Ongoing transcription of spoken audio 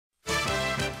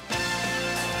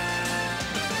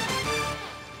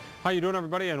How you doing,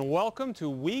 everybody, and welcome to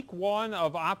week one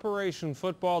of Operation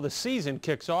Football. The season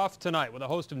kicks off tonight with a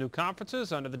host of new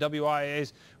conferences under the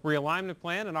WBAY's realignment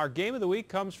plan, and our game of the week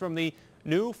comes from the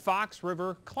new Fox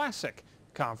River Classic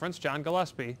Conference. John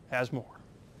Gillespie has more.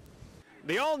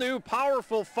 The all-new,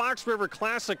 powerful Fox River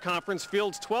Classic Conference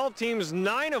fields 12 teams,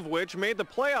 9 of which made the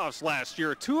playoffs last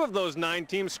year. 2 of those 9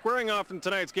 teams squaring off in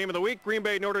tonight's game of the week. Green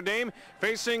Bay Notre Dame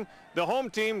facing the home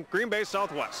team, Green Bay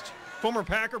Southwest. Former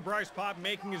Packer Bryce Popp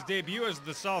making his debut as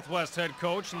the Southwest head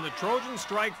coach, and the Trojans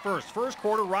strike first. First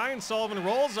quarter, Ryan Sullivan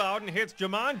rolls out and hits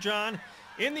Jamon John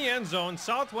in the end zone.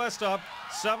 Southwest up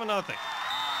 7-0.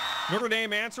 Notre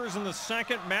Dame answers in the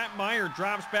second. Matt Meyer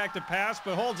drops back to pass,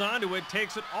 but holds on to it,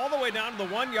 takes it all the way down to the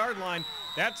 1-yard line.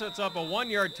 That sets up a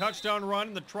 1-yard touchdown run,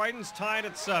 and the Tritons tied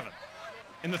at 7.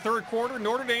 In the third quarter,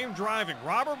 Notre Dame driving.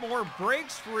 Robert Moore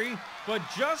breaks free, but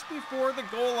just before the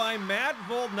goal line, Matt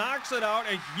Vold knocks it out.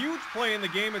 A huge play in the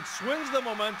game. It swings the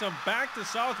momentum back to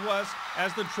Southwest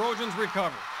as the Trojans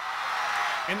recover.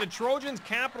 And the Trojans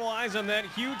capitalize on that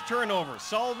huge turnover.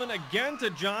 Sullivan again to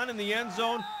John in the end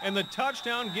zone, and the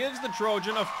touchdown gives the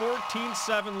Trojan a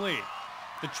 14-7 lead.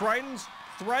 The Tritons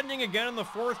threatening again in the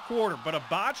fourth quarter, but a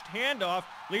botched handoff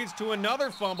leads to another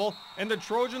fumble, and the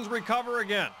Trojans recover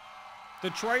again. The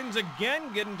Tritons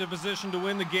again get into position to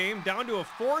win the game, down to a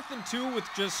 4th and 2 with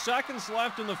just seconds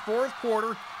left in the fourth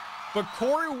quarter. But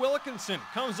Corey Wilkinson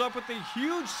comes up with a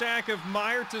huge sack of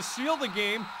Meyer to seal the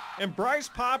game, and Bryce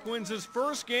Popp wins his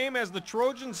first game as the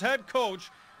Trojans head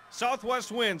coach.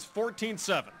 Southwest wins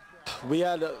 14-7. We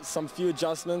had some few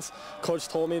adjustments. Coach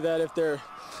told me that if you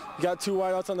got 2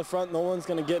 wideouts on the front, no one's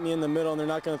going to get me in the middle, and they're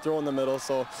not going to throw in the middle.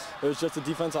 So it was just a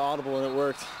defensive audible, and it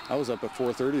worked. I was up at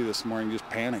 4:30 this morning, just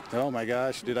panicked. Oh my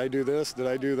gosh, did I do this? Did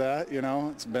I do that? You know,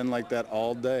 it's been like that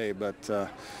all day, but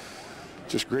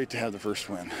just great to have the first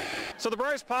win. So the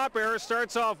Bryce Popp era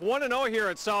starts off 1-0 here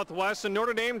at Southwest, and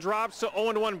Notre Dame drops to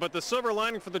 0-1. But the silver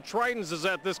lining for the Tritons is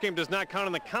that this game does not count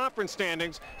in the conference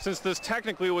standings, since this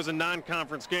technically was a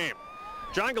non-conference game.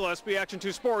 John Gillespie, Action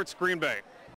 2 Sports, Green Bay.